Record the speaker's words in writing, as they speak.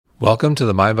Welcome to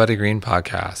the My Buddy Green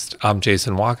podcast. I'm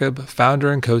Jason Wachob,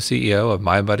 founder and co-CEO of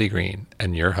My Buddy Green,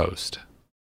 and your host.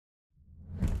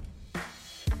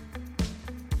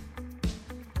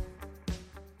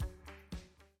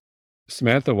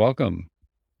 Samantha, welcome.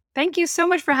 Thank you so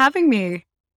much for having me.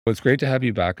 Well, it's great to have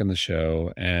you back on the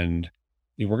show. And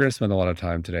we're going to spend a lot of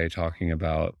time today talking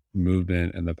about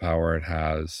movement and the power it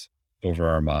has over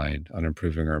our mind on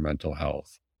improving our mental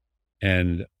health.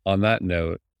 And on that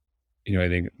note, I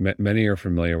think many are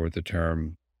familiar with the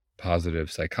term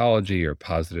positive psychology or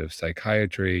positive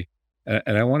psychiatry.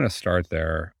 And I want to start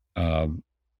there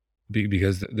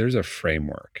because there's a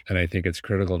framework. And I think it's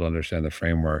critical to understand the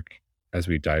framework as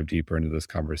we dive deeper into this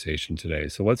conversation today.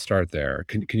 So let's start there.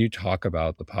 Can you talk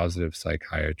about the positive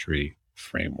psychiatry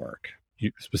framework,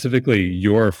 specifically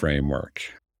your framework?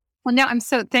 Well,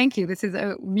 thank you. This is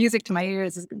music to my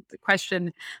ears, is a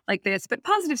question like this. But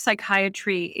positive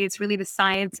psychiatry is really the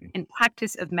science and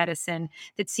practice of medicine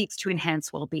that seeks to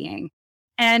enhance well-being.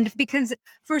 And because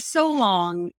for so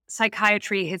long,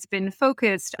 psychiatry has been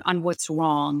focused on what's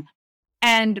wrong.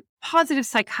 And positive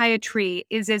psychiatry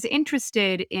is as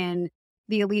interested in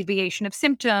the alleviation of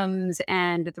symptoms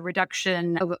and the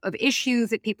reduction of issues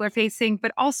that people are facing,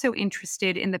 but also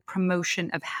interested in the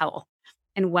promotion of health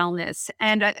and wellness.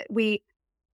 And I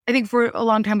think for a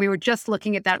long time, we were just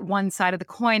looking at that one side of the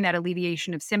coin, that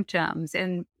alleviation of symptoms.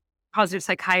 And positive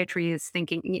psychiatry is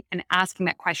thinking and asking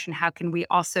that question, how can we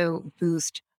also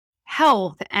boost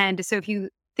health? And so if you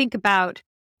think about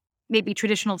maybe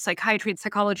traditional psychiatry and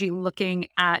psychology looking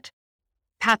at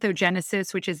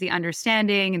pathogenesis, which is the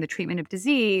understanding and the treatment of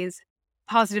disease,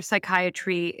 positive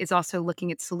psychiatry is also looking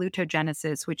at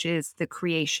salutogenesis, which is the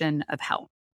creation of health.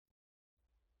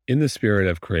 In the spirit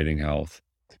of creating health,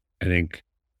 I think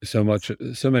so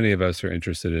many of us are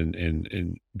interested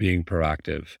in being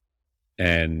proactive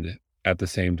and at the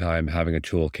same time having a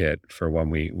toolkit for when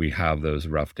we have those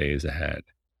rough days ahead.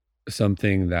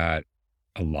 Something that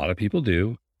a lot of people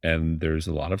do, and there's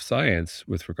a lot of science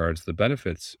with regards to the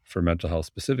benefits for mental health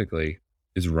specifically,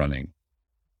 is running.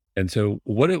 And so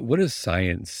what does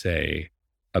science say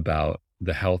about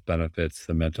the health benefits,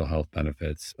 the mental health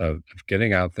benefits of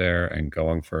getting out there and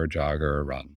going for a jog or a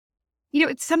run?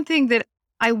 It's something that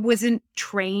I wasn't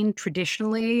trained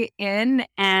traditionally in,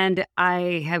 and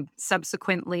I have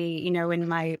subsequently, in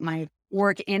my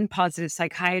work in positive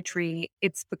psychiatry,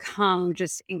 it's become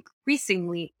just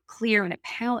increasingly clear and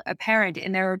apparent.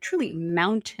 And there are truly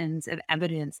mountains of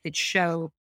evidence that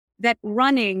show that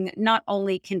running not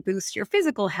only can boost your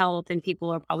physical health, and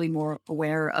people are probably more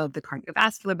aware of the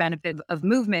cardiovascular benefit of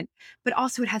movement, but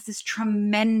also it has this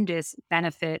tremendous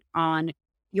benefit on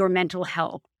your mental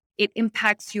health. It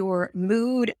impacts your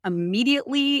mood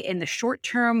immediately in the short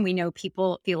term. We know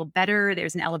people feel better.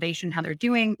 There's an elevation in how they're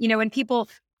doing, and people,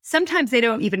 sometimes they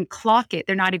don't even clock it.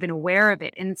 They're not even aware of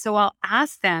it. And so I'll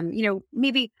ask them,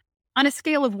 maybe on a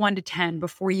scale of 1 to 10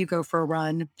 before you go for a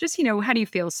run, just, how do you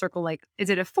feel? Circle like, is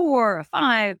it a 4, a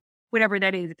 5, whatever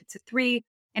that is, if it's a 3,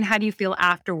 and how do you feel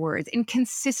afterwards? And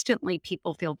consistently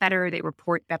people feel better. They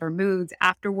report better moods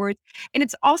afterwards. And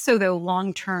it's also, though,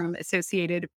 long-term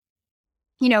associated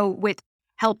with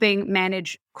helping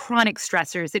manage chronic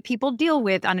stressors that people deal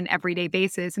with on an everyday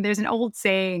basis. And there's an old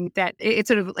saying that it's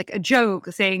sort of like a joke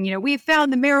saying, we've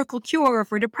found the miracle cure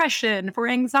for depression, for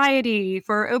anxiety,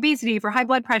 for obesity, for high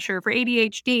blood pressure, for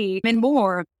ADHD, and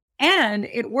more. And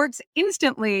it works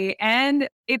instantly and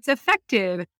it's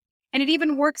effective. And it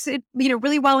even works,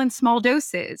 really well in small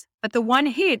doses. But the one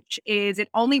hitch is it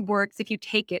only works if you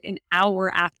take it an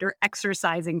hour after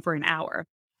exercising for an hour.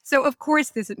 So, of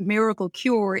course, this miracle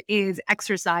cure is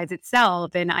exercise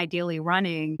itself and ideally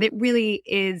running. It really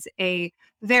is a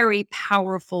very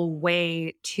powerful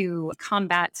way to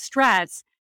combat stress.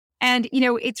 And,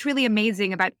 it's really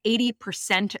amazing. About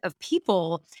 80% of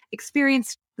people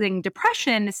experiencing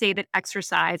depression say that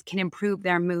exercise can improve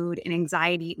their mood and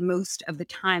anxiety most of the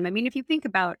time. I mean, if you think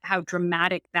about how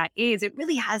dramatic that is, it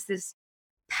really has this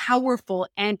powerful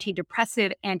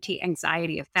antidepressive,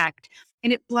 anti-anxiety effect.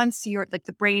 And it blunts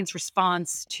the brain's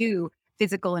response to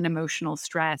physical and emotional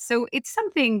stress. So it's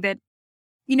something that,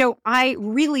 I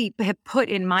really have put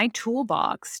in my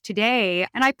toolbox today,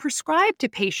 and I prescribe to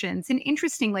patients. And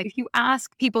interestingly, if you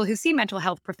ask people who see mental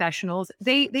health professionals,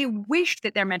 they wish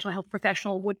that their mental health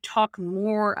professional would talk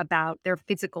more about their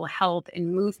physical health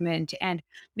and movement and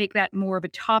make that more of a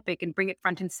topic and bring it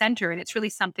front and center. And it's really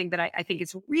something that I think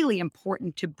is really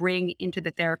important to bring into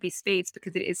the therapy space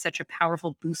because it is such a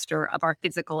powerful booster of our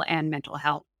physical and mental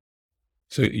health.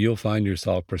 So you'll find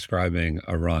yourself prescribing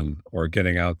a run or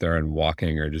getting out there and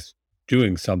walking or just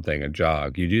doing something, a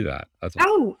jog, you do that. That's all.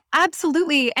 Oh,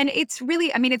 absolutely. And it's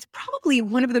really, I mean, it's probably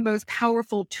one of the most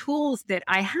powerful tools that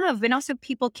I have. And also,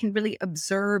 people can really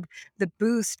observe the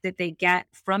boost that they get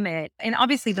from it. And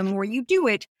obviously, the more you do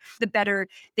it, the better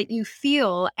that you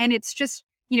feel. And it's just,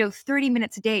 30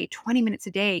 minutes a day, 20 minutes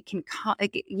a day can,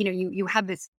 you have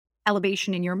this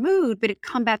elevation in your mood, but it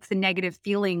combats the negative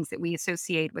feelings that we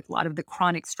associate with a lot of the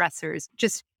chronic stressors.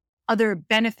 Just other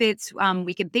benefits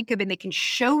we can think of, and they can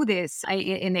show this,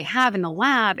 and they have in the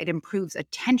lab. It improves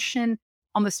attention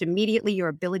almost immediately, your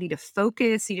ability to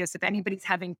focus. So if anybody's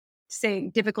having saying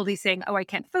difficulty saying, "Oh, I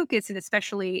can't focus," and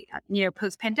especially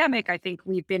post pandemic, I think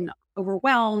we've been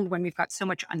overwhelmed when we've got so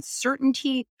much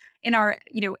uncertainty in our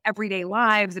everyday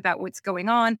lives about what's going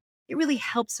on. It really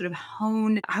helps sort of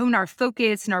hone our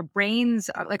focus, and our brains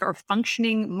are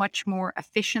functioning much more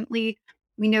efficiently.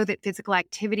 We know that physical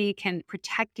activity can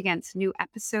protect against new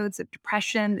episodes of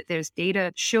depression. There's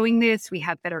data showing this. We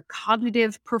have better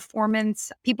cognitive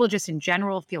performance. People just in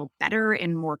general feel better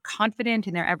and more confident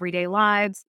in their everyday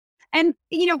lives. And,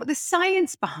 the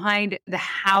science behind the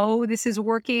how this is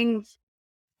working,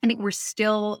 I think we're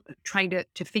still trying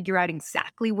to figure out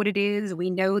exactly what it is. We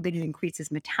know that it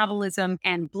increases metabolism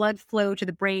and blood flow to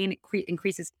the brain. It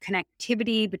increases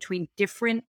connectivity between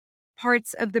different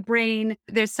parts of the brain.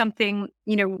 There's something,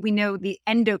 we know the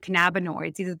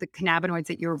endocannabinoids, these are the cannabinoids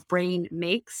that your brain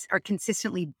makes, are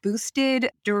consistently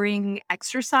boosted during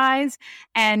exercise.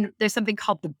 And there's something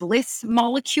called the bliss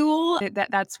molecule.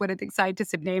 That's what I think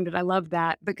scientists have named it. I love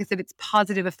that because of its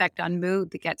positive effect on mood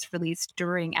that gets released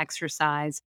during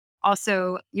exercise.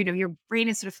 Also, your brain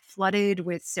is sort of flooded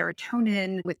with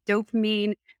serotonin, with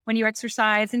dopamine when you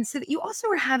exercise. And so that you also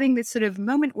are having this sort of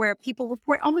moment where people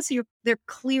report almost they're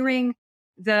clearing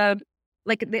the,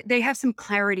 like they have some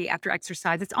clarity after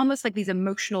exercise. It's almost like these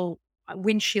emotional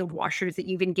windshield washers that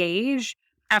you've engaged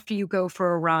after you go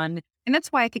for a run. And that's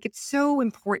why I think it's so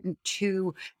important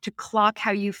to clock how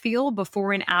you feel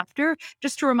before and after,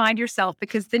 just to remind yourself,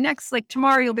 because the next, like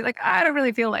tomorrow, you'll be like, I don't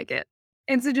really feel like it.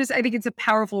 And so just I think it's a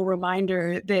powerful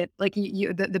reminder that like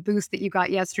the boost that you got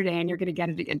yesterday and you're going to get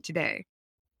it again today.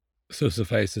 So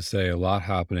suffice to say, a lot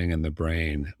happening in the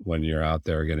brain when you're out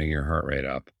there getting your heart rate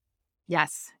up.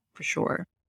 Yes, for sure.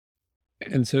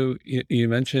 And so you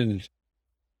mentioned,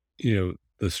 the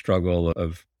struggle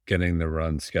of getting the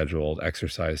run scheduled,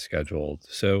 exercise scheduled.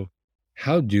 So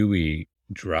how do we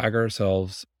drag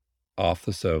ourselves off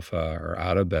the sofa or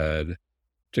out of bed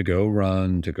to go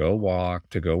run, to go walk,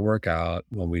 to go work out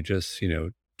when we just,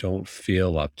 don't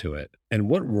feel up to it? And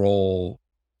what role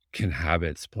can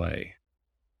habits play?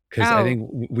 Because I Oh, think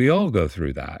we all go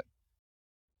through that.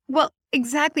 well,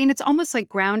 exactly. And it's almost like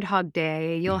Groundhog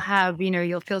Day. You'll have,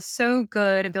 you'll feel so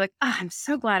good and be like, I'm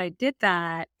so glad I did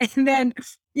that. And then,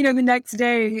 the next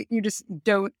day you just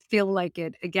don't feel like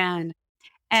it again.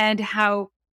 And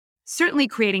how certainly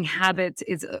creating habits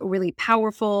is really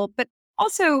powerful, but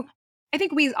also I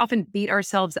think we often beat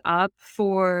ourselves up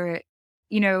for,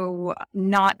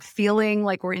 not feeling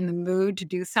like we're in the mood to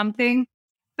do something.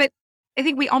 But I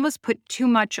think we almost put too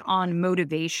much on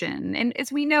motivation. And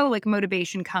as we know, like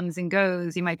motivation comes and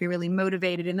goes. You might be really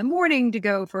motivated in the morning to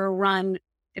go for a run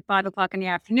at 5 o'clock in the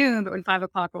afternoon, but when 5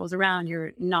 o'clock rolls around,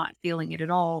 you're not feeling it at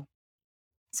all.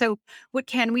 So, what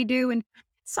can we do? And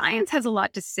science has a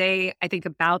lot to say, I think,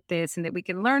 about this and that we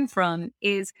can learn from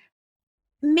is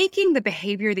making the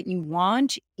behavior that you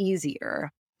want easier.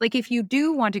 Like if you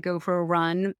do want to go for a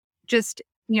run, just,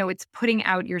 it's putting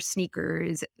out your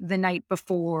sneakers the night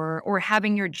before or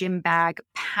having your gym bag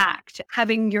packed,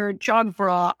 having your jog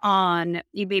bra on.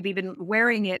 You maybe been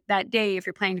wearing it that day if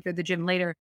you're planning to go to the gym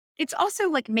later. It's also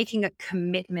like making a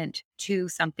commitment to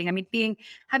something. I mean,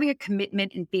 having a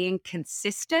commitment and being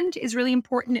consistent is really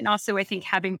important. And also, I think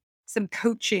having some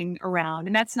coaching around,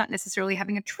 and that's not necessarily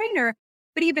having a trainer,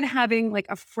 but even having like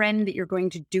a friend that you're going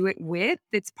to do it with,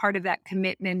 that's part of that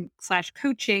commitment slash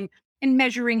coaching, and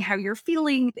measuring how you're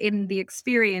feeling in the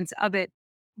experience of it.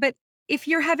 But if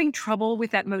you're having trouble with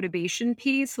that motivation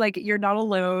piece, like you're not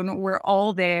alone, we're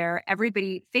all there,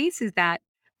 everybody faces that.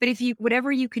 But if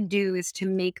whatever you can do is to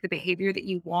make the behavior that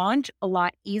you want a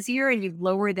lot easier, and you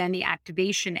lower then the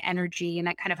activation energy and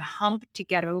that kind of hump to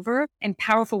get over. And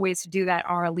powerful ways to do that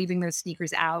are leaving those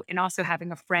sneakers out and also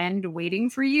having a friend waiting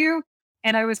for you.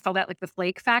 And I always call that like the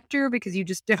flake factor, because you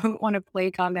just don't want to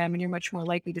flake on them and you're much more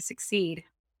likely to succeed.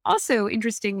 Also,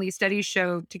 interestingly, studies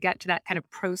show to get to that kind of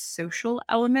pro social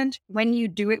element, when you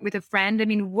do it with a friend, I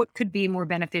mean, what could be more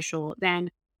beneficial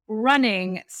than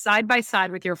running side by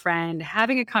side with your friend,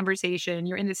 having a conversation?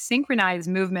 You're in this synchronized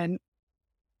movement,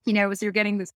 so you're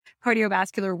getting this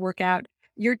cardiovascular workout.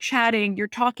 you're chatting, you're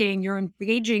talking, you're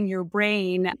engaging your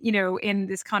brain, in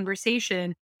this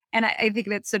conversation. And I think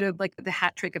that's sort of like the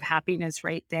hat trick of happiness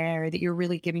right there, that you're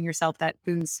really giving yourself that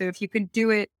boost. So if you could do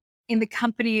it in the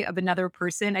company of another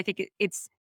person, I think it's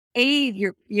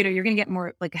you're going to get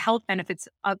more like health benefits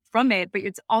up from it, but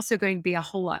it's also going to be a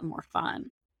whole lot more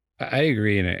fun. I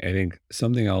agree. And I think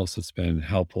something else that's been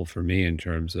helpful for me in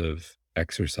terms of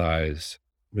exercise,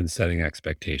 been setting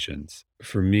expectations.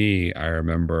 For me, I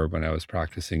remember when I was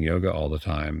practicing yoga all the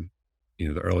time,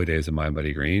 the early days of Mind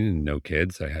Body Green and no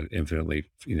kids, I had infinite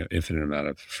amount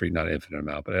of free, not infinite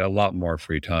amount, but a lot more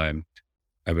free time.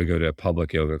 I would go to a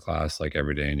public yoga class like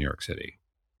every day in New York City.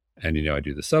 And, I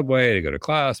do the subway to go to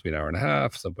class, be an hour and a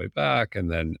half, subway back,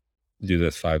 and then do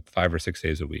this five or 6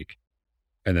 days a week.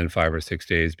 And then 5 or 6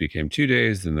 days became 2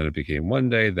 days, and then it became 1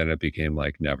 day, then it became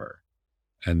like never.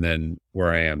 And then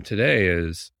where I am today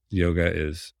is yoga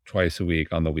is twice a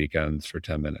week on the weekends for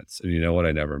 10 minutes. And you know what?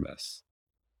 I never miss.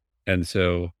 And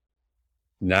so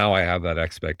now I have that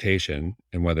expectation,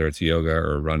 and whether it's yoga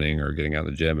or running or getting out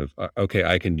of the gym, if okay,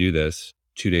 I can do this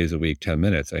 2 days a week, 10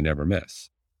 minutes, I never miss.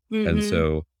 And Hmm.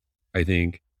 so I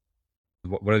think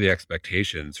what are the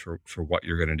expectations for what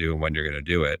you're going to do and when you're going to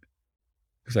do it?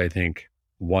 Because I think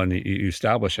one, you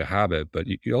establish a habit, but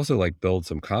you also like build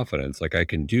some confidence. Like I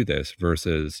can do this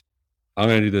versus I'm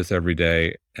going to do this every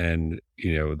day. And,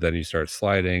 then you start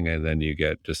sliding and then you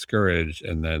get discouraged.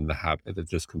 And then the habit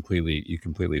that you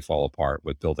completely fall apart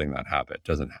with building that habit.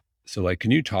 So like,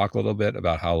 can you talk a little bit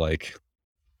about how like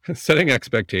setting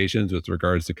expectations with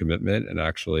regards to commitment and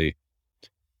actually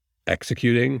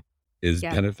executing is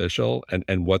Yeah. beneficial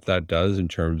and what that does in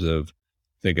terms of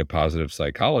think of positive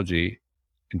psychology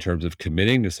in terms of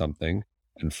committing to something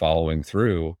and following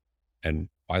through and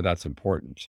why that's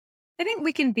important. I think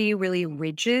we can be really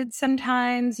rigid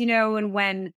sometimes, and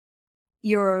when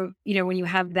you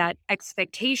have that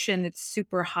expectation that's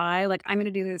super high, like I'm going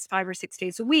to do this 5 or 6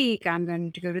 days a week, I'm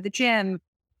going to go to the gym.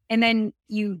 And then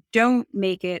you don't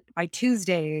make it by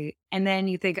Tuesday. And then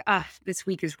you think, ah, this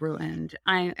week is ruined.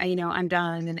 I'm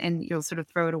done. And you'll sort of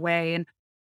throw it away. And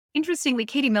interestingly,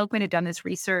 Katie Milkman had done this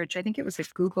research. I think it was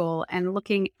at Google, and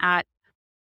looking at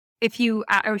if you're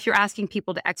asking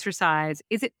people to exercise,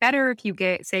 is it better if you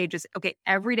say just, okay,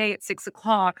 every day at 6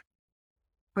 o'clock,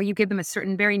 or you give them a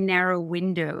certain very narrow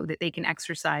window that they can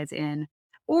exercise in,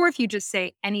 or if you just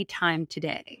say anytime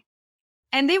today?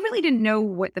 And they really didn't know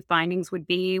what the findings would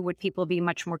be. Would people be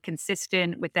much more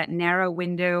consistent with that narrow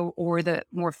window or the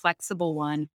more flexible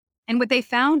one? And what they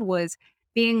found was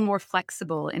being more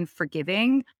flexible and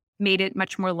forgiving made it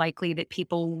much more likely that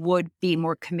people would be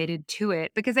more committed to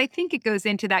it. Because I think it goes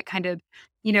into that kind of,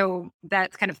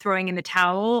 that kind of throwing in the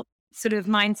towel sort of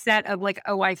mindset of like,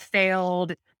 oh, I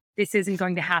failed. This isn't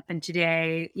going to happen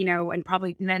today, and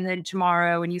probably then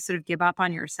tomorrow, and you sort of give up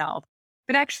on yourself,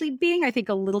 but actually being, I think,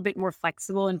 a little bit more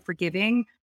flexible and forgiving.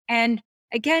 And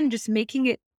again, just making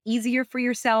it easier for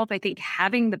yourself. I think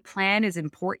having the plan is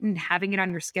important. Having it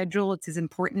on your schedule, it's as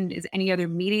important as any other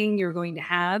meeting you're going to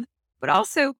have. But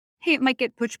also, hey, it might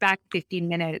get pushed back 15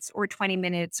 minutes or 20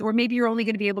 minutes, or maybe you're only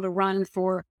going to be able to run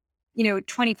for,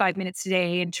 25 minutes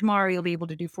today, and tomorrow you'll be able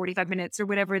to do 45 minutes or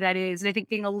whatever that is. And I think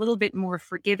being a little bit more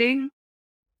forgiving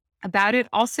about it.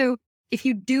 Also, if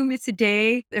you do miss a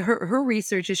day, her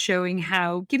research is showing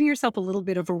how giving yourself a little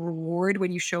bit of a reward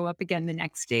when you show up again the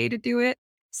next day to do it.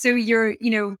 So you're,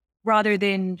 rather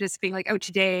than just being like, oh,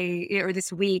 today or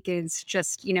this week is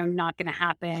just, not going to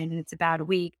happen and it's a bad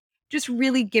week, just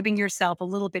really giving yourself a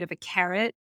little bit of a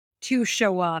carrot to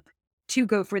show up, to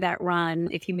go for that run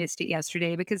if you missed it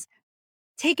yesterday. Because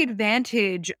take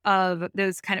advantage of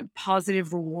those kind of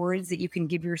positive rewards that you can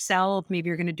give yourself. Maybe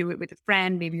you're going to do it with a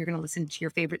friend. Maybe you're going to listen to your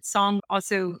favorite song.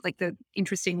 Also, like the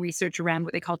interesting research around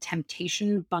what they call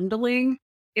temptation bundling.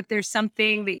 If there's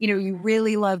something that, you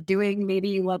really love doing, maybe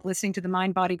you love listening to the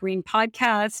Mind Body Green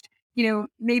podcast,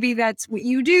 maybe that's what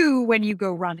you do when you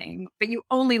go running, but you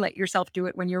only let yourself do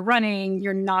it when you're running.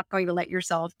 You're not going to let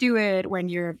yourself do it when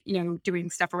you're,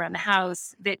 doing stuff around the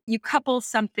house. That you couple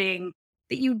something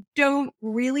that you don't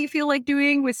really feel like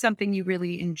doing with something you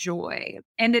really enjoy.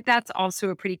 And that's also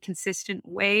a pretty consistent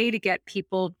way to get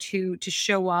people to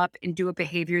show up and do a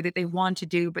behavior that they want to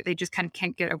do, but they just kind of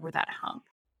can't get over that hump.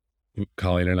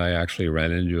 Colleen and I actually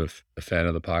ran into a fan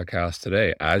of the podcast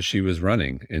today as she was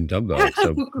running in Dumbo.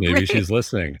 So maybe Great. she's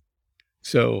listening.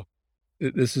 So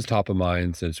this is top of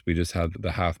mind since we just had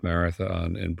the half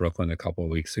marathon in Brooklyn a couple of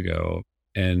weeks ago.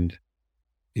 And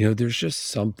there's just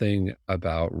something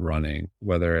about running,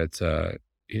 whether it's a,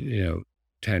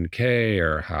 10K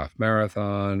or a half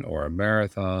marathon or a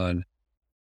marathon.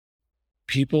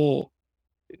 People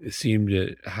seem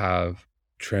to have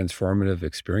transformative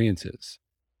experiences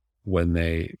when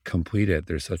they complete it.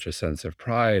 There's such a sense of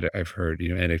pride. I've heard,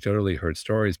 anecdotally heard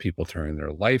stories, people turning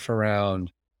their life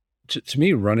around. To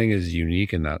me, running is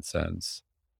unique in that sense,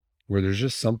 where there's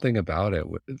just something about it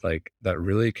like that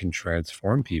really can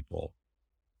transform people.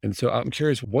 And so I'm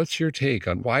curious, what's your take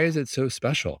on why is it so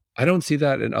special? I don't see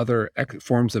that in other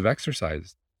forms of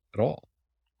exercise at all.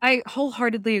 I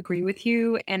wholeheartedly agree with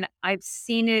you, and I've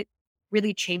seen it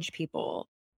really change people.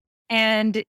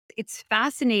 And it's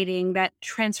fascinating that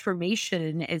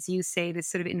transformation, as you say, this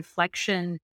sort of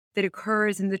inflection that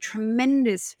occurs in the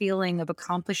tremendous feeling of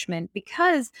accomplishment,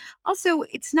 because also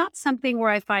it's not something where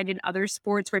I find in other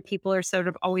sports where people are sort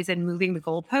of always in moving the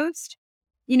goalpost.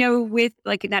 With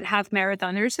like that half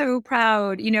marathon, they're so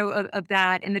proud, of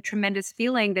that and the tremendous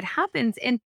feeling that happens.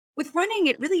 And with running,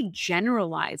 it really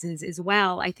generalizes as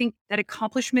well. I think that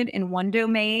accomplishment in one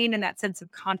domain and that sense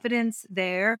of confidence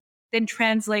there then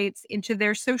translates into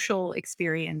their social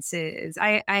experiences.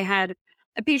 I had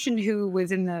a patient who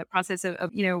was in the process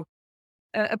of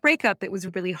a breakup that was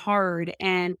really hard,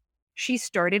 and she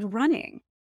started running.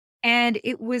 And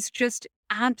it was just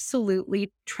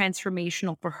absolutely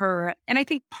transformational for her. And I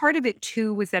think part of it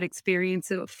too was that experience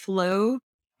of flow.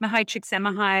 Mahai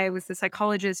Csikszentmihalyi was the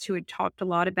psychologist who had talked a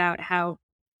lot about how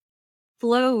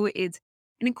flow is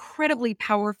an incredibly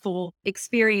powerful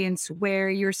experience where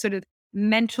your sort of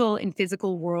mental and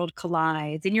physical world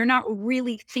collides and you're not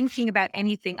really thinking about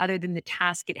anything other than the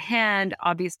task at hand.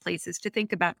 Obvious places to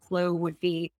think about flow would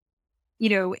be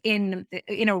in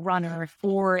a runner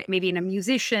or maybe in a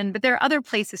musician, but there are other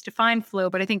places to find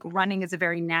flow. But I think running is a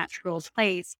very natural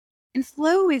place. And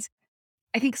flow is,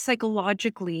 I think,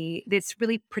 psychologically, this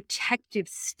really protective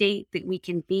state that we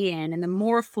can be in. And the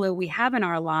more flow we have in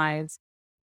our lives,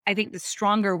 I think the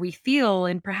stronger we feel.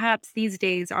 And perhaps these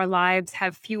days our lives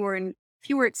have fewer and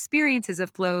fewer experiences of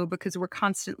flow because we're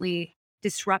constantly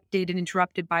disrupted and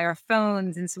interrupted by our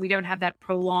phones. And so we don't have that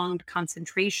prolonged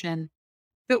concentration.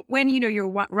 But when,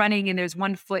 you're running and there's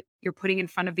one foot you're putting in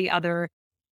front of the other,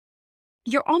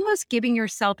 you're almost giving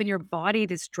yourself and your body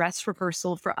this dress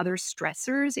rehearsal for other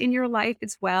stressors in your life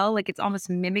as well. Like it's almost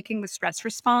mimicking the stress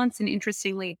response. And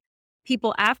interestingly,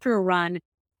 people after a run,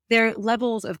 their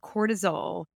levels of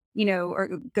cortisol, or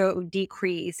go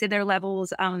decrease, and their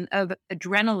levels of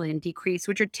adrenaline decrease,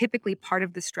 which are typically part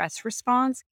of the stress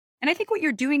response. And I think what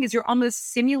you're doing is you're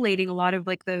almost simulating a lot of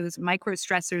like those micro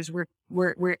stressors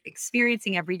we're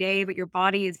experiencing every day, but your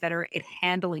body is better at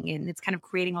handling it. And it's kind of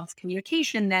creating all this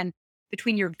communication then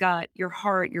between your gut, your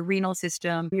heart, your renal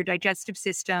system, your digestive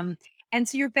system. And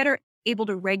so you're better able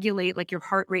to regulate like your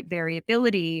heart rate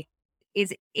variability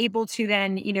is able to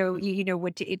then,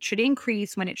 it should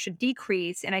increase when it should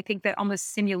decrease. And I think that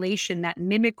almost simulation, that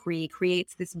mimicry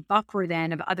creates this buffer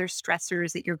then of other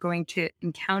stressors that you're going to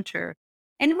encounter.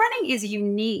 And running is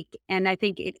unique. And I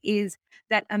think it is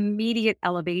that immediate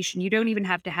elevation. You don't even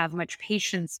have to have much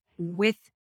patience with,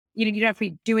 you don't have to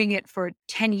be doing it for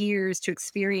 10 years to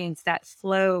experience that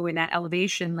flow and that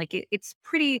elevation. Like it's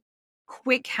pretty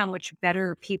quick how much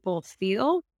better people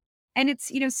feel. And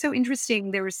it's, so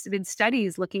interesting. There's been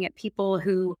studies looking at people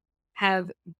who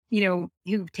have,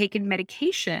 who've taken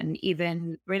medication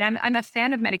even, right? I'm a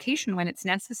fan of medication when it's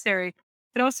necessary,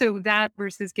 but also that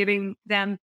versus giving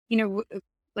them,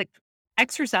 like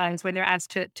exercise when they're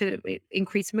asked to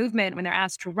increase movement, when they're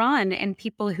asked to run, and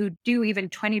people who do even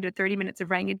 20 to 30 minutes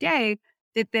of running a day,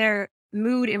 that their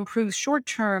mood improves short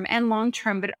term and long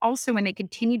term, but also when they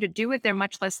continue to do it, they're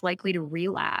much less likely to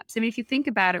relapse. I mean, if you think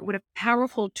about it, what a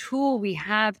powerful tool we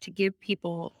have to give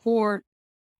people for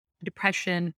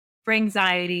depression, for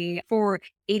anxiety, for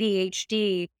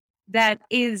ADHD, that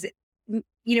is,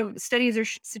 studies are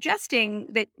suggesting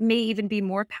that may even be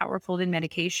more powerful than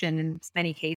medication in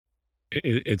many cases.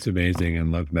 It's amazing,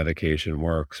 and love medication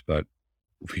works, but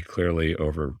we clearly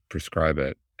overprescribe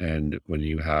it. And when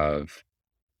you have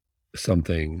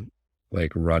something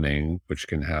like running, which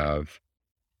can have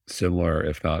similar,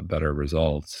 if not better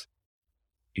results,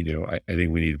 I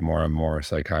think we need more and more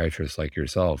psychiatrists like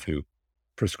yourself who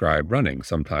prescribe running.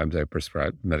 Sometimes I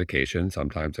prescribe medication,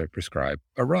 sometimes I prescribe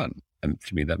a run. And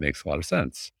to me, that makes a lot of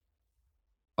sense.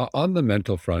 On the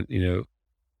mental front,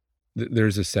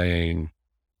 there's a saying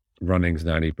running's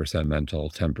 90% mental,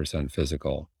 10%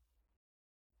 physical.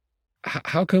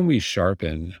 How can we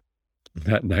sharpen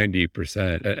that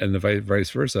 90% and the vice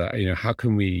versa? How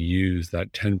can we use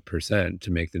that 10%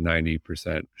 to make the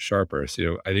 90% sharper?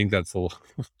 So I think that's a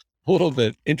little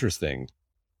bit interesting.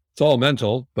 It's all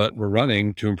mental, but we're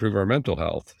running to improve our mental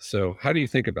health. So how do you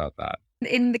think about that?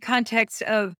 In the context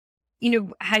of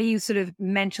how do you sort of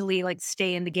mentally like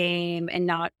stay in the game and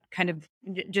not kind of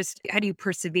just how do you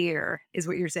persevere is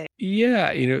what you're saying?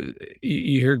 Yeah, you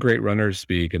hear great runners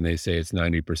speak and they say it's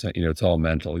 90%, it's all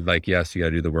mental. Like, yes, you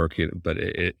gotta do the work, but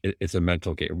it's a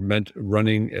mental game.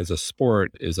 Running as a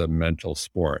sport is a mental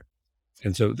sport.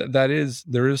 And so there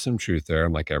is some truth there.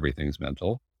 And like everything's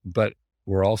mental, but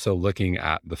we're also looking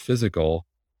at the physical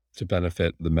to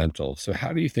benefit the mental. So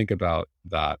how do you think about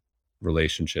that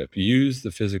relationship? Use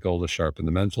the physical to sharpen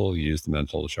the mental, use the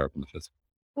mental to sharpen the physical.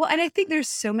 Well, and I think there's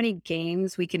so many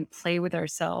games we can play with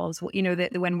ourselves, that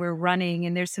when we're running,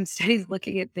 and there's some studies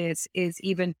looking at this is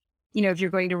even, if you're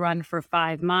going to run for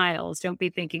 5 miles, don't be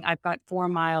thinking I've got 4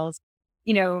 miles,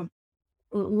 you know,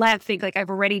 left. Think like I've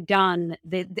already done,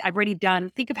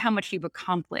 think of how much you've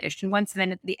accomplished. And once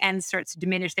then the end starts to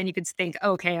diminish, then you could think,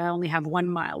 okay, I only have 1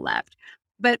 mile left.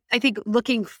 But I think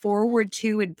looking forward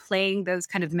to and playing those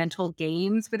kind of mental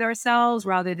games with ourselves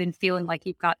rather than feeling like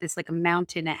you've got this like a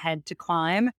mountain ahead to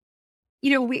climb.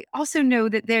 We also know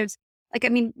that there's like, I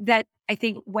mean, that I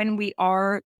think when we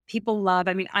are people love,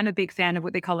 I mean, I'm a big fan of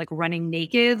what they call like running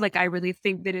naked. Like, I really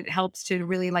think that it helps to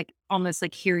really like almost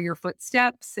like hear your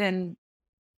footsteps. And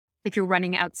if you're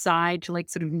running outside to like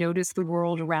sort of notice the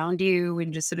world around you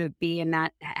and just sort of be in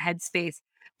that headspace.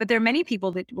 But there are many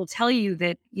people that will tell you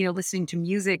that, listening to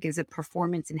music is a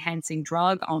performance enhancing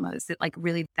drug almost, that like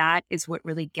really that is what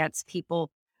really gets people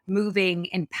moving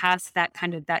and past that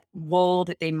kind of that wall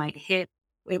that they might hit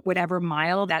whatever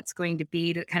mile that's going to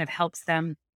be that kind of helps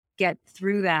them get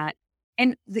through that.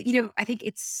 And I think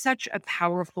it's such a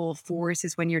powerful force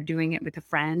is when you're doing it with a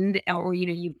friend or,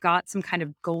 you've got some kind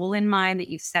of goal in mind that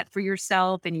you've set for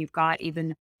yourself. And you've got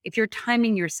even if you're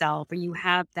timing yourself or you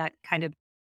have that kind of,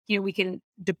 we can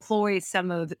deploy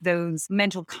some of those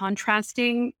mental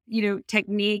contrasting,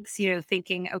 techniques,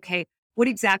 thinking, okay, what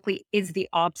exactly is the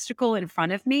obstacle in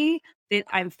front of me that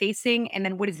I'm facing? And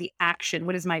then what is the action?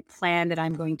 What is my plan that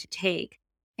I'm going to take?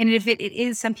 And if it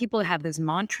is, some people have those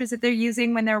mantras that they're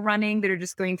using when they're running that are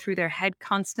just going through their head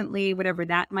constantly, whatever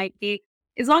that might be.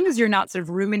 As long as you're not sort of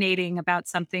ruminating about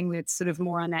something that's sort of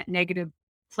more on that negative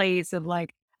place of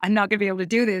like, I'm not going to be able to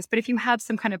do this. But if you have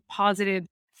some kind of positive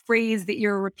phrase that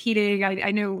you're repeating,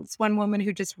 I know it's one woman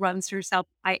who just runs to herself,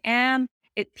 I am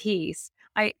at peace.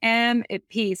 I am at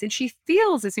peace. And she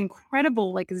feels this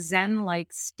incredible, like Zen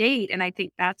like state. And I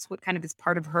think that's what kind of is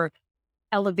part of her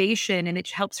elevation and it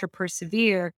helps her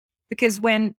persevere because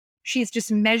when she's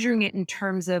just measuring it in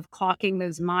terms of clocking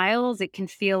those miles, it can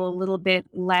feel a little bit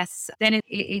less than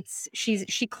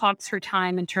she clocks her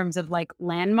time in terms of like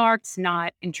landmarks,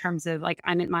 not in terms of like,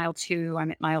 I'm at mile 2,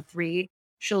 I'm at mile 3.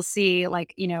 She'll see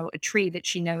like, a tree that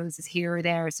she knows is here or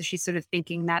there. So she's sort of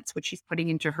thinking that's what she's putting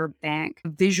into her bank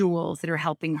of visuals that are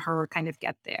helping her kind of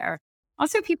get there.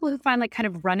 Also, people who find like kind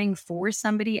of running for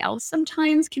somebody else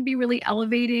sometimes can be really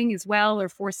elevating as well, or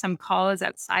for some cause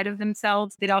outside of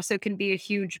themselves. That also can be a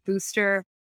huge booster.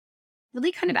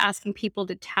 Really kind of asking people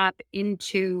to tap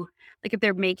into, like, if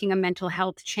they're making a mental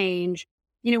health change.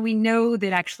 We know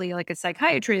that actually, like a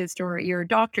psychiatrist or your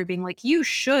doctor being like, you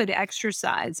should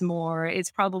exercise more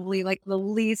is probably like the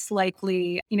least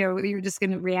likely, you're just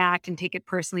going to react and take it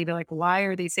personally. Be like, why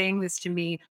are they saying this to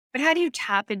me? But how do you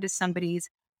tap into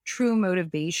somebody's true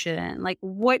motivation? Like,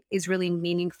 what is really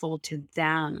meaningful to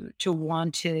them to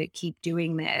want to keep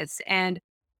doing this? And,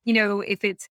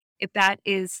 if that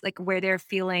is like where they're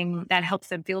feeling that helps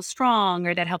them feel strong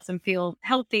or that helps them feel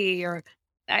healthy or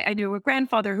I know a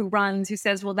grandfather who runs who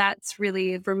says, well, that's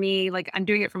really for me, like I'm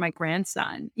doing it for my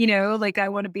grandson, like I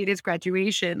want to be at his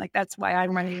graduation. Like that's why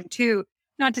I'm running too.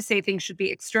 Not to say things should be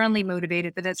externally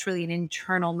motivated, but that's really an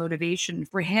internal motivation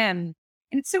for him.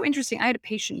 And it's so interesting. I had a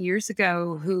patient years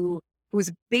ago who was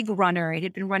a big runner. He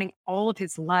had been running all of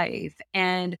his life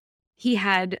and he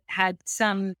had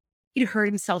he'd hurt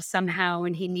himself somehow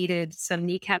and he needed some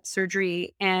kneecap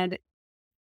surgery. And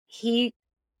he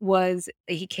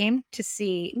came to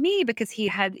see me because he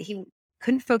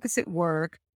couldn't focus at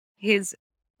work. His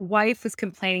wife was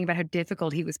complaining about how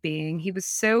difficult he was being. He was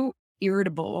so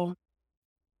irritable.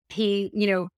 He,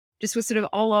 just was sort of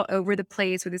all over the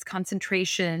place with his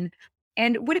concentration.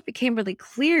 And what it became really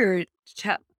clear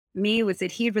to me was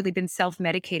that he had really been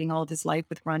self-medicating all of his life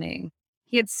with running.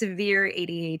 He had severe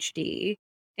ADHD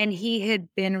and he had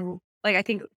been like, I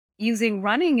think using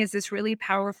running as this really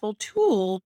powerful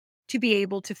tool to be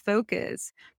able to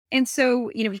focus. And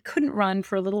so, he couldn't run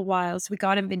for a little while. So we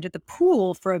got him into the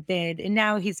pool for a bit. And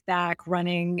now he's back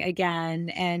running again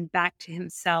and back to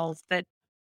himself. But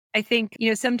I think,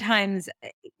 sometimes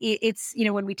it's,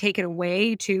 when we take it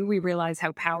away too, we realize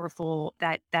how powerful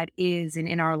that is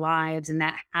in our lives, and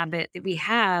that habit that we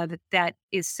have that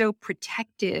is so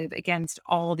protective against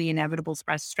all the inevitable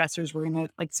stressors. We're in a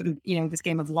like sort of, this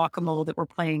game of lock-a-mole that we're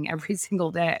playing every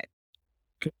single day.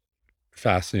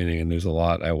 Fascinating. And there's a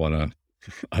lot I want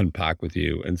to unpack with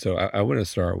you. And so I want to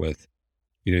start with,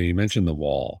 you mentioned the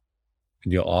wall,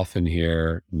 and you'll often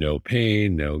hear no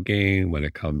pain, no gain when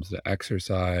it comes to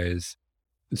exercise.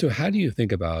 And so, how do you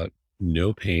think about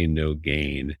no pain, no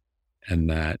gain, and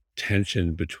that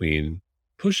tension between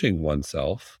pushing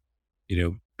oneself,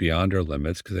 beyond our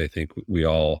limits? Because I think we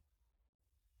all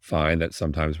find that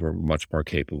sometimes we're much more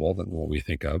capable than what we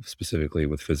think of, specifically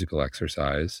with physical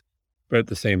exercise. But at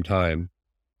the same time,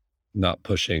 not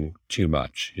pushing too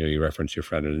much. You reference your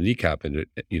friend in a kneecap, and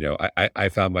I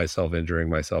found myself injuring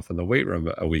myself in the weight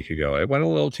room a week ago. I went a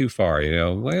little too far.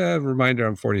 Reminder,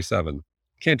 I'm 47.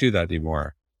 Can't do that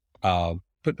anymore.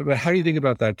 But how do you think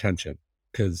about that tension?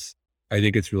 Because I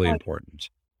think it's really important.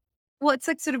 Well, it's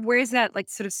like sort of where's that like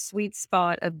sort of sweet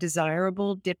spot of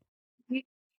desirable dip.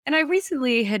 And I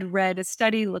recently had read a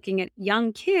study looking at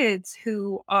young kids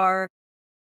who are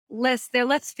they're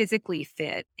less physically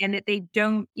fit, and that they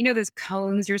don't, those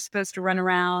cones you're supposed to run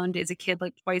around as a kid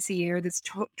like twice a year, this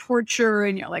torture,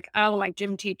 and you're like, oh, my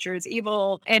gym teacher is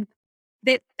evil. And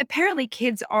that apparently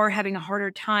kids are having a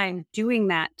harder time doing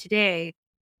that today,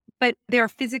 but they're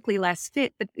physically less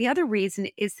fit. But the other reason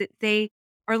is that they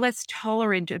are less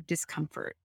tolerant of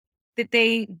discomfort, that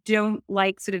they don't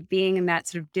like sort of being in that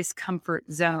sort of discomfort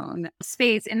zone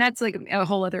space. And that's like a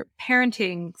whole other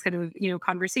parenting sort of,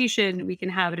 conversation we can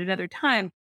have at another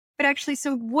time. But actually,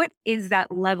 so what is that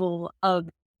level of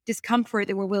discomfort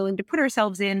that we're willing to put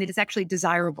ourselves in that is actually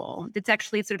desirable, that's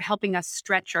actually sort of helping us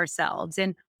stretch ourselves?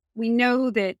 And we know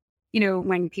that,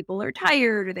 when people are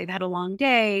tired or they've had a long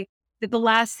day, that the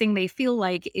last thing they feel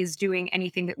like is doing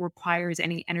anything that requires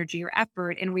any energy or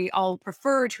effort. And we all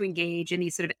prefer to engage in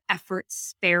these sort of effort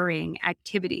sparing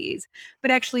activities. But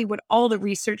actually, what all the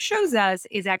research shows us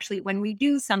is actually when we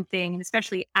do something, and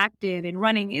especially active, and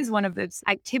running is one of those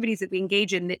activities that we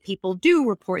engage in, that people do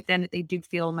report then that they do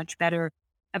feel much better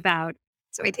about.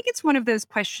 So I think it's one of those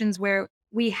questions where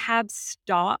we have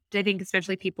stopped. I think,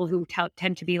 especially people who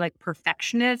tend to be like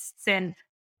perfectionists, and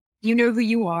you know who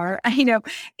you are,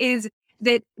 is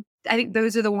that I think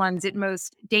those are the ones at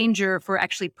most danger for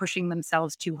actually pushing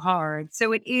themselves too hard.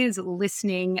 So it is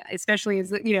listening, especially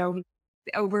as,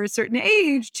 over a certain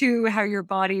age, to how your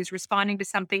body is responding to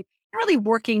something, and really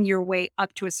working your way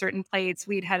up to a certain place.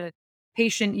 We'd had a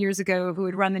patient years ago who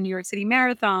had run the New York City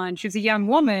Marathon. She was a young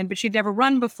woman, but she'd never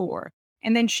run before.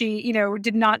 And then she,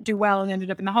 did not do well and ended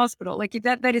up in the hospital. Like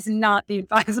that is not the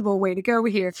advisable way to go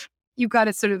here. You've got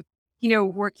to sort of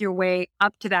work your way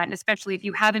up to that. And especially if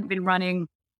you haven't been running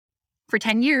for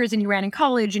 10 years and you ran in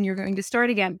college and you're going to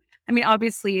start again. I mean,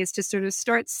 obviously is to sort of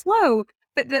start slow,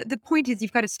 but the point is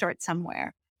you've got to start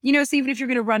somewhere. So even if you're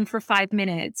going to run for 5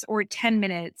 minutes or 10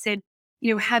 minutes, and,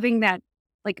 having that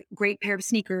like great pair of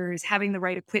sneakers, having the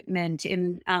right equipment,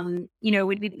 and,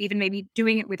 even maybe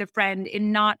doing it with a friend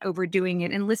and not overdoing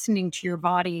it, and listening to your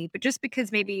body. But just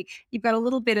because maybe you've got a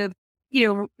little bit of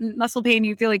muscle pain,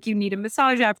 you feel like you need a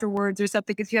massage afterwards or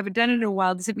something because you haven't done it in a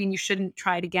while, doesn't mean you shouldn't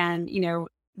try it again,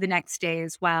 the next day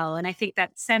as well. And I think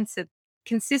that sense of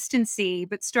consistency,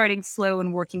 but starting slow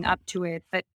and working up to it.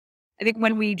 But I think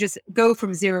when we just go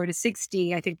from 0 to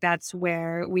 60, I think that's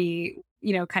where we,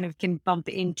 kind of can bump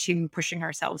into pushing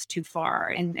ourselves too far,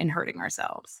 and hurting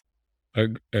ourselves.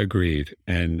 Agreed.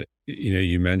 And,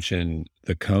 you mentioned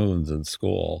the cones in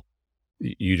school.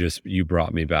 You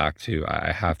brought me back to,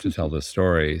 I have to tell this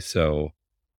story. So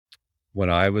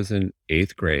when I was in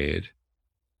eighth grade,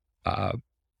 uh,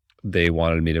 they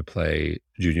wanted me to play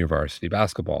junior varsity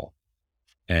basketball.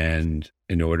 And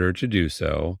in order to do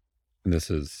so, and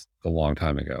this is a long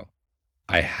time ago,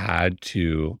 I had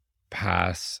to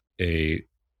pass a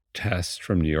test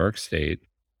from New York State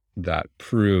that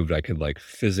proved I could like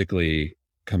physically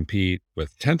compete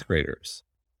with 10th graders.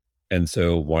 And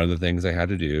so one of the things I had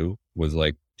to do was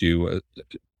like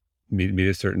meet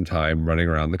a certain time running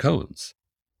around the cones.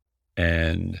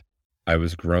 And I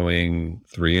was growing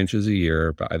 3 inches a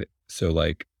year. So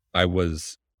like I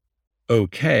was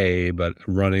okay, but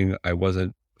running, I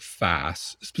wasn't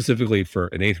fast, specifically for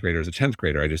an eighth grader. As a 10th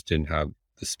grader, I just didn't have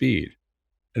the speed.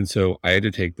 And so I had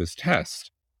to take this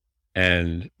test,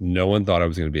 and no one thought I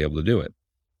was going to be able to do it.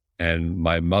 And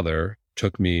my mother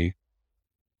took me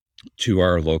to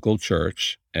our local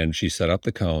church, and she set up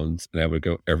the cones, and I would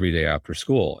go every day after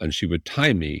school, and she would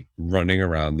time me running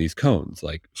around these cones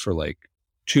like for like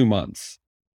 2 months.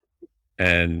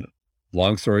 And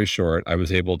long story short, I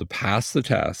was able to pass the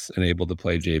test and able to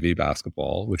play JV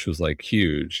basketball, which was like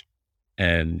huge.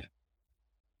 And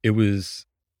it was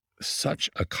such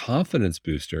a confidence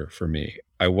booster for me.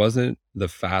 I wasn't the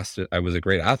fastest. I was a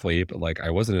great athlete, but like I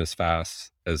wasn't as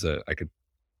fast as I could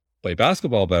play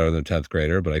basketball better than a 10th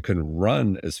grader, but I couldn't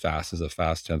run as fast as a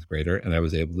fast 10th grader. And I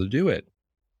was able to do it.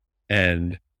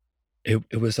 And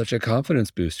it was such a confidence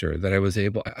booster that I was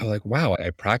able, I was like, wow, I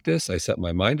practiced, I set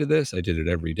my mind to this, I did it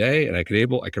every day, and I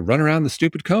could run around the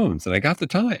stupid cones and I got the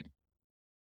time.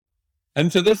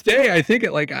 And to this day, I think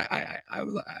it like,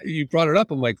 you brought it up.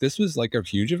 I'm like, this was like a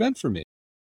huge event for me.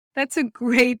 That's a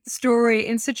great story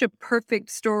and such a perfect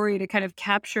story to kind of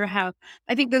capture how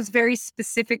I think those very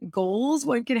specific goals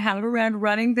one can have around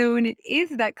running, though. And it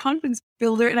is that confidence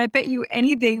builder. And I bet you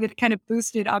anything that kind of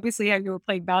boosted, obviously, how you were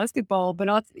playing basketball, but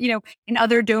also, in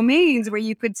other domains where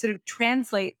you could sort of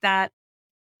translate that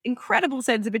incredible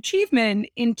sense of achievement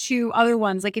into other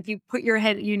ones. Like if you put your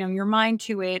head, your mind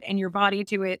to it and your body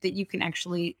to it, that you can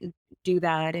actually do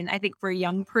that. And I think for a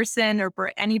young person or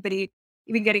for anybody,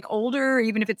 even getting older, or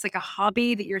even if it's like a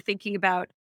hobby that you're thinking about,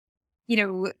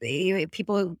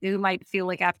 people who might feel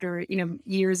like after,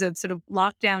 years of sort of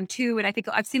lockdown too. And I think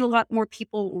I've seen a lot more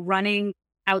people running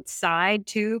outside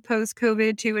too, post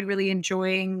COVID too, and really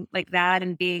enjoying like that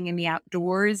and being in the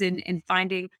outdoors and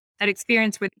finding that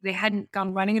experience with they hadn't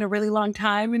gone running in a really long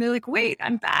time. And they're like, wait,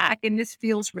 I'm back and this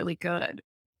feels really good.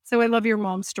 So I love your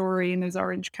mom's story and those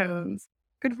orange cones.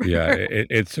 Good for Yeah, her.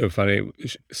 it's so funny.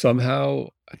 Somehow,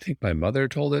 I think my mother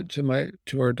told it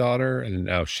to her daughter, and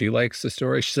now she likes the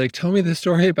story. She's like, "Tell me the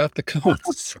story about the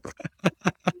cones."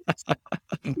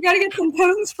 You gotta get some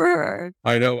cones for her.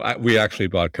 I know. We actually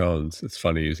bought cones. It's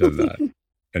funny you said that,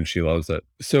 and she loves it.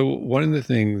 So one of the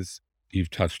things you've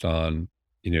touched on,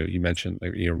 you mentioned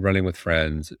like running with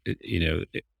friends.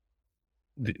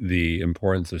 The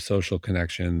importance of social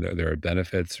connection. There are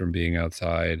benefits from being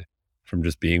outside, from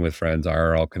just being with friends.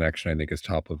 IRL connection, I think, is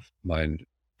top of mind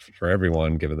for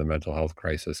everyone, given the mental health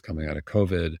crisis coming out of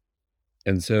COVID.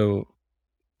 And so,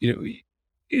 you know,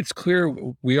 it's clear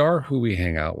we are who we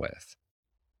hang out with.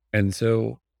 And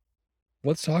so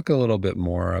let's talk a little bit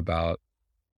more about,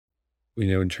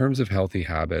 in terms of healthy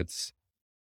habits,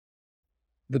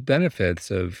 the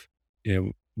benefits of,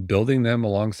 building them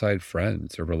alongside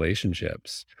friends or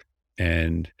relationships,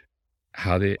 and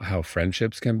how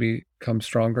friendships can become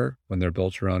stronger when they're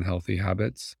built around healthy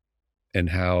habits, and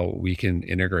how we can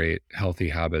integrate healthy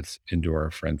habits into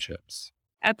our friendships.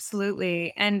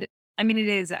 Absolutely. And I mean, it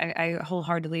is, I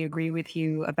wholeheartedly agree with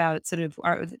you about sort of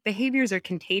our behaviors are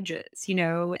contagious,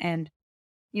 and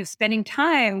spending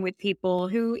time with people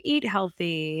who eat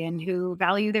healthy and who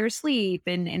value their sleep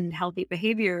and healthy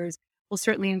behaviors will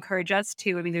certainly encourage us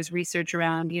to. I mean, there's research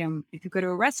around, if you go to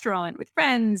a restaurant with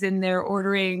friends and they're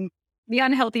ordering the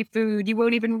unhealthy food, you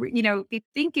won't even, be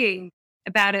thinking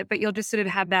about it, but you'll just sort of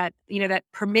have that, that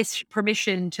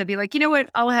permission to be like, you know what,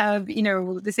 I'll have,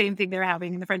 the same thing they're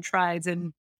having in the French fries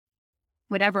and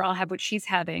whatever, I'll have what she's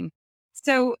having.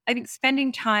 So I think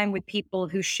spending time with people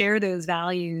who share those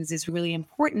values is really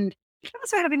important. And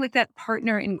also having like that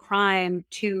partner in crime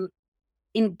to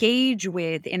engage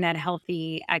with in that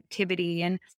healthy activity.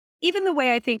 And even the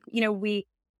way I think, you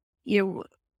know,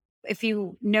 if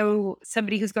you know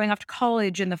somebody who's going off to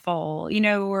college in the fall,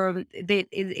 or that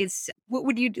is what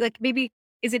would you like? Maybe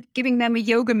is it giving them a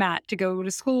yoga mat to go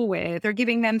to school with, or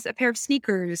giving them a pair of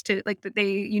sneakers to like that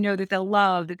they that they'll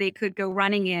love that they could go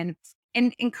running in,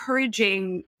 and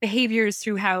encouraging behaviors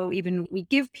through how even we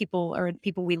give people or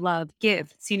people we love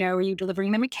gifts. Are you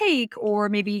delivering them a cake, or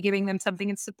maybe giving them something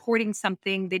and supporting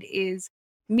something that is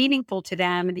meaningful to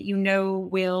them and that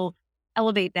will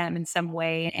elevate them in some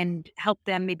way and help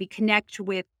them maybe connect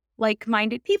with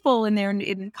like-minded people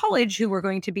in college who are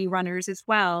going to be runners as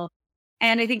well.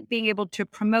 And I think being able to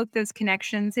promote those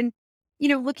connections and,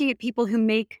 looking at people who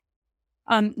make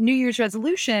New Year's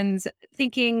resolutions,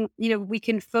 thinking, we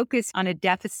can focus on a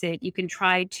deficit. You can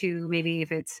try to maybe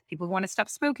if it's people who want to stop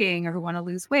smoking or who want to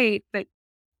lose weight, but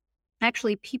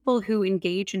actually people who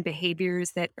engage in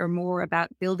behaviors that are more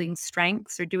about building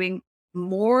strengths or doing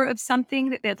more of something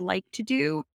that they'd like to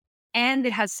do and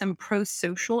it has some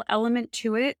pro-social element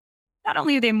to it. Not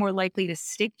only are they more likely to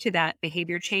stick to that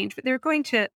behavior change, but they're going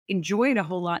to enjoy it a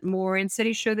whole lot more, and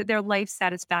studies show that their life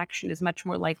satisfaction is much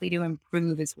more likely to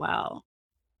improve as well.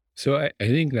 So I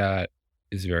think that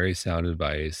is very sound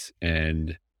advice,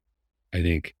 and I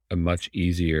think a much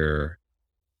easier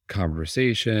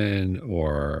conversation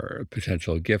or a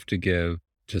potential gift to give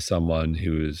to someone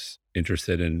who's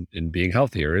interested in being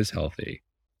healthy or is healthy.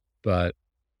 But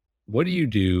what do you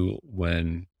do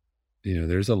when,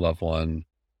 there's a loved one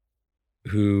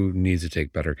who needs to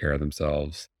take better care of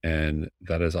themselves. And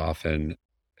that is often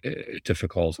a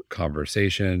difficult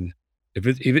conversation. If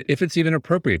it's even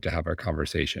appropriate to have a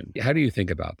conversation. How do you think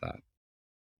about that?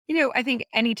 I think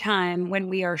anytime when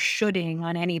we are shoulding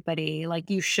on anybody, like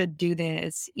you should do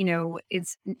this,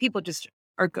 it's people just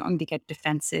are going to get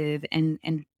defensive and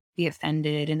be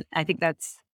offended. And I think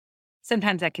that's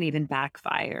sometimes that can even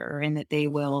backfire and that they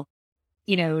will,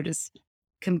 just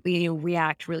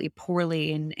react really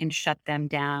poorly and shut them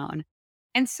down.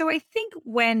 And so I think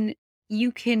when you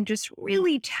can just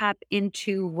really tap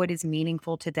into what is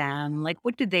meaningful to them, like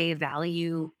what do they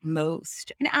value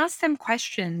most, and ask them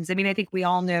questions. I mean, I think we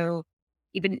all know,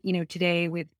 even, today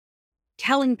with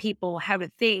telling people how to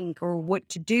think or what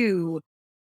to do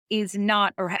is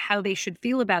not, or how they should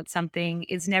feel about something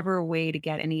is never a way to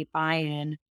get any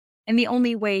buy-in. And the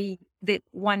only way that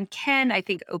one can, I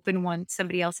think, open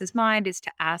somebody else's mind is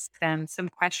to ask them some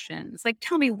questions. Like,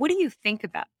 tell me, what do you think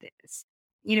about this?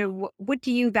 What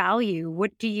do you value?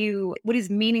 What is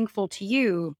meaningful to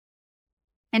you?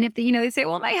 And if they say,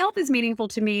 well, my health is meaningful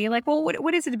to me, like, well,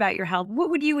 what is it about your health? What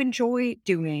would you enjoy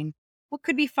doing? What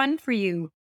could be fun for you?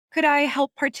 Could I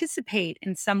help participate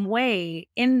in some way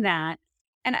in that?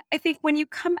 And I think when you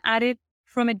come at it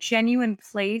from a genuine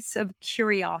place of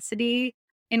curiosity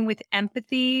and with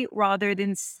empathy, rather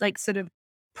than like sort of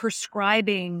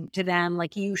prescribing to them,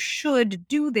 like, you should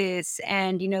do this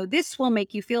and, this will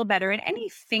make you feel better. And any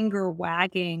finger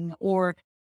wagging or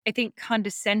I think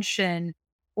condescension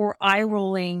or eye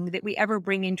rolling that we ever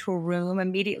bring into a room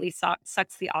immediately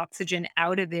sucks the oxygen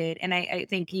out of it. And I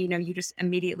think, you just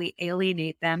immediately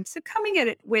alienate them. So coming at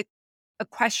it with a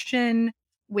question,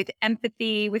 with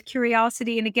empathy, with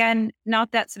curiosity, and again,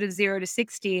 not that sort of 0 to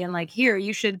 60 and like, here,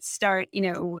 you should start,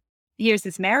 here's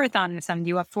this marathon and something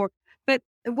you up for. But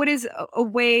what is a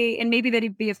way, and maybe that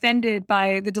he'd be offended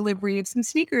by the delivery of some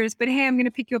sneakers, but hey, I'm going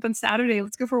to pick you up on Saturday.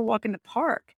 Let's go for a walk in the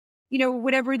park.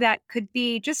 Whatever that could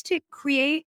be, just to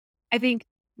create, I think,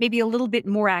 maybe a little bit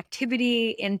more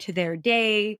activity into their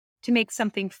day to make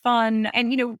something fun.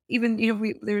 And,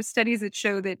 even, there's studies that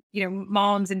show that,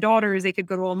 moms and daughters, they could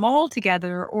go to a mall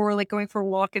together or like going for a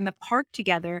walk in the park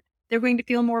together. They're going to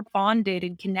feel more bonded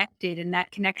and connected. And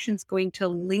that connection's going to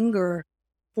linger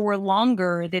for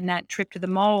longer than that trip to the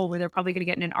mall where they're probably going to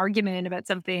get in an argument about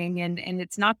something and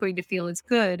it's not going to feel as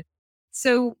good.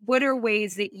 So what are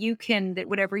ways that you can, that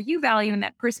whatever you value and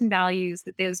that person values,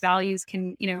 that those values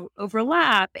can,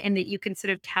 overlap and that you can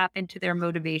sort of tap into their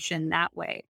motivation that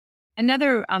way?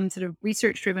 Another sort of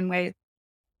research driven way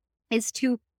is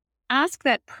to ask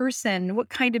that person what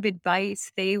kind of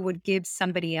advice they would give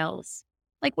somebody else.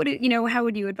 Like, how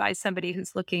would you advise somebody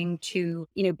who's looking to,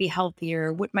 be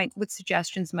healthier? What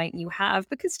suggestions might you have?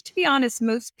 Because to be honest,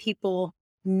 most people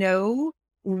know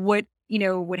what,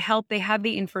 would help. They have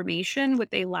the information.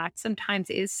 What they lack sometimes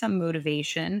is some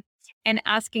motivation, and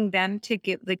asking them to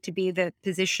give, like, to be the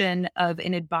position of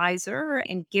an advisor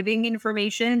and giving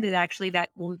information that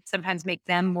will sometimes make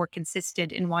them more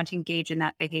consistent and want to engage in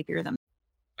that behavior.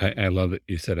 I love that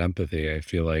you said empathy. I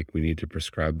feel like we need to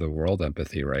prescribe the world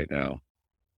empathy right now.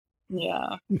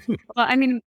 Yeah. Well, I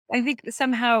mean, I think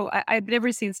somehow I've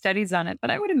never seen studies on it,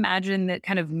 but I would imagine that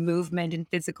kind of movement and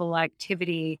physical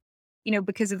activity,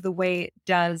 because of the way it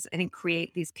does, I think,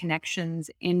 create these connections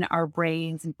in our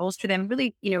brains and bolster them,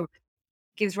 really,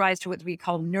 gives rise to what we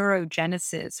call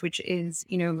neurogenesis, which is,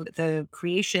 the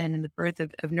creation and the birth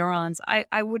of neurons.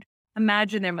 I would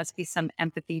imagine there must be some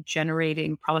empathy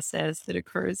generating process that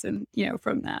occurs and,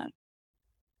 from that.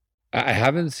 I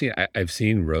haven't seen I've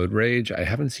seen road rage. I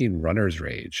haven't seen runner's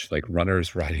rage, like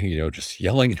runners riding, just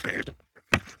yelling.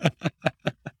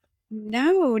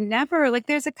 No, never. Like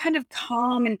there's a kind of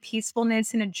calm and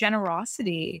peacefulness and a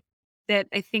generosity that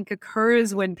I think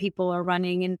occurs when people are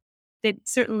running, and that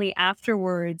certainly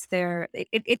afterwards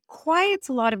it quiets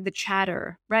a lot of the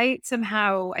chatter, right?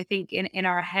 Somehow I think in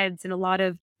our heads, and a lot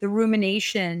of the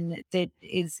rumination that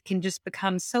is can just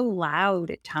become so loud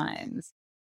at times.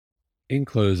 In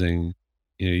closing,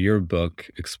 your book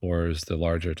explores the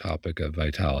larger topic of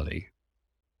vitality.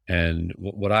 And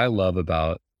what I love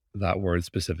about that word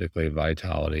specifically,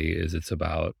 vitality, is it's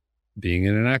about being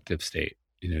in an active state.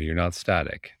 You're not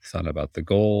static. It's not about the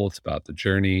goal, it's about the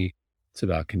journey, it's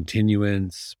about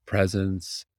continuance,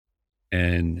 presence.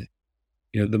 And,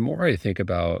 the more I think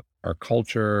about our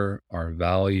culture, our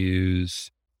values,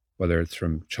 whether it's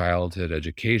from childhood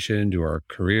education to our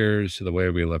careers to the way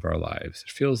we live our lives,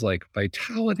 it feels like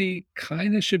vitality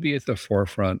kind of should be at the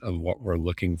forefront of what we're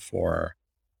looking for,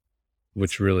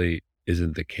 which really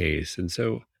isn't the case. And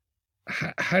so,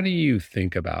 how do you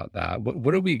think about that?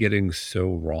 What are we getting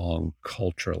so wrong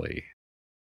culturally?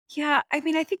 Yeah, I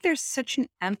mean, I think there's such an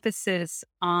emphasis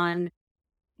on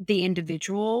the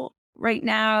individual right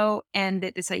now, and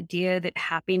that this idea that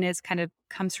happiness kind of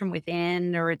comes from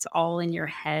within or it's all in your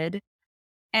head.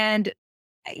 And,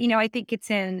 I think it's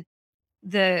in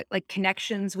the like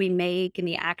connections we make and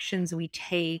the actions we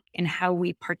take and how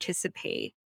we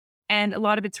participate. And a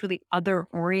lot of it's really other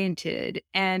oriented.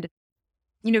 And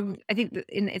I think that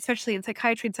especially in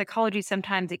psychiatry and psychology,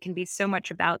 sometimes it can be so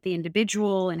much about the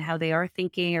individual and how they are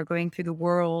thinking or going through the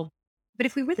world. But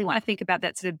if we really want to think about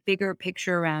that sort of bigger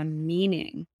picture around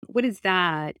meaning, what is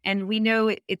that? And we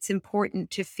know it's important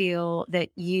to feel that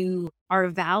you are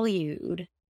valued,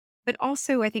 but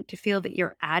also I think to feel that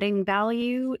you're adding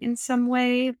value in some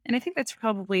way. And I think that's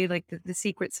probably like the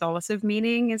secret solace of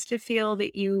meaning is to feel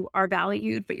that you are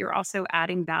valued, but you're also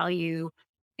adding value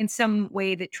in some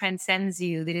way that transcends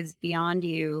you, that is beyond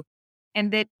you.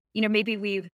 And that, maybe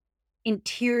we've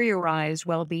interiorized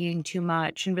well-being too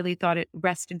much and really thought it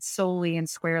rested solely and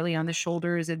squarely on the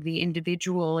shoulders of the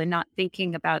individual and not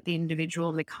thinking about the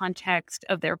individual in the context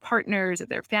of their partners, of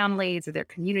their families, of their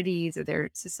communities, of their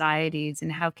societies,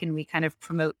 and how can we kind of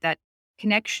promote that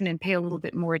connection and pay a little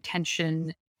bit more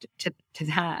attention to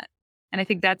that. And I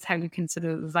think that's how you can sort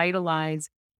of vitalize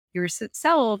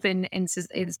yourself and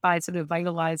is by sort of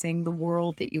vitalizing the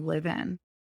world that you live in.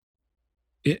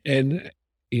 And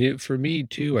for me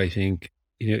too, I think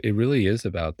it really is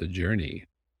about the journey.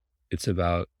 It's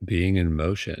about being in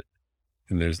motion.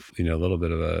 And there's a little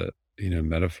bit of a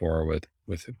metaphor with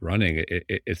running.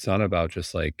 It's not about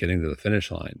just like getting to the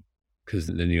finish line, because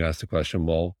then you ask the question,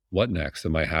 well, what next?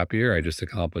 Am I happier? I just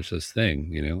accomplished this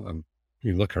thing.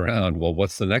 You look around. Well,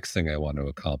 what's the next thing I want to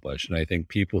accomplish? And I think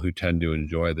people who tend to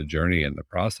enjoy the journey and the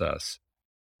process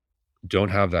don't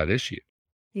have that issue.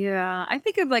 Yeah. I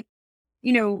think of like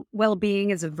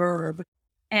well-being as a verb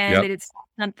and Yep. that it's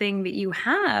something that you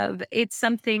have. It's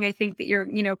something I think that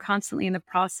you're, constantly in the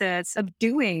process of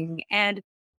doing. And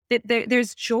that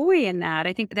there's joy in that.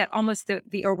 I think that almost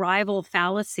the arrival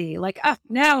fallacy, like, oh,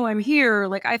 now I'm here.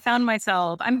 Like I found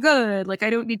myself. I'm good. Like I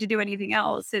don't need to do anything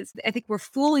else. I think we're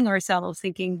fooling ourselves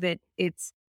thinking that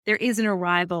there is an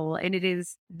arrival and it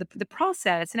is the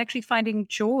process and actually finding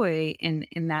joy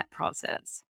in that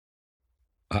process.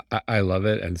 I love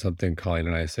it. And something Colleen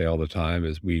and I say all the time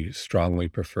is we strongly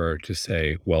prefer to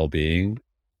say well being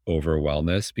over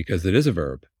wellness because it is a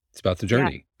verb. It's about the Yeah.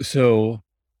 journey. So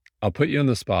I'll put you on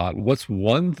the spot. What's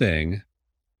one thing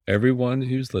everyone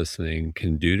who's listening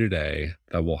can do today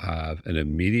that will have an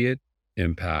immediate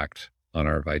impact on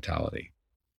our vitality?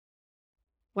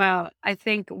 Wow. I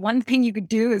think one thing you could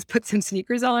do is put some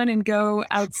sneakers on and go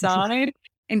outside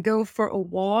and go for a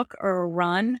walk or a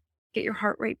run, get your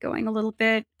heart rate going a little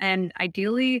bit. And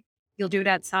ideally, you'll do it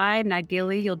outside. And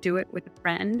ideally, you'll do it with a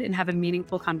friend and have a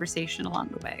meaningful conversation along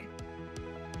the way.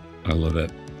 I love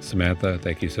it. Samantha,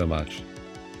 thank you so much.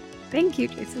 Thank you,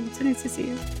 Jason. It's so nice to see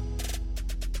you.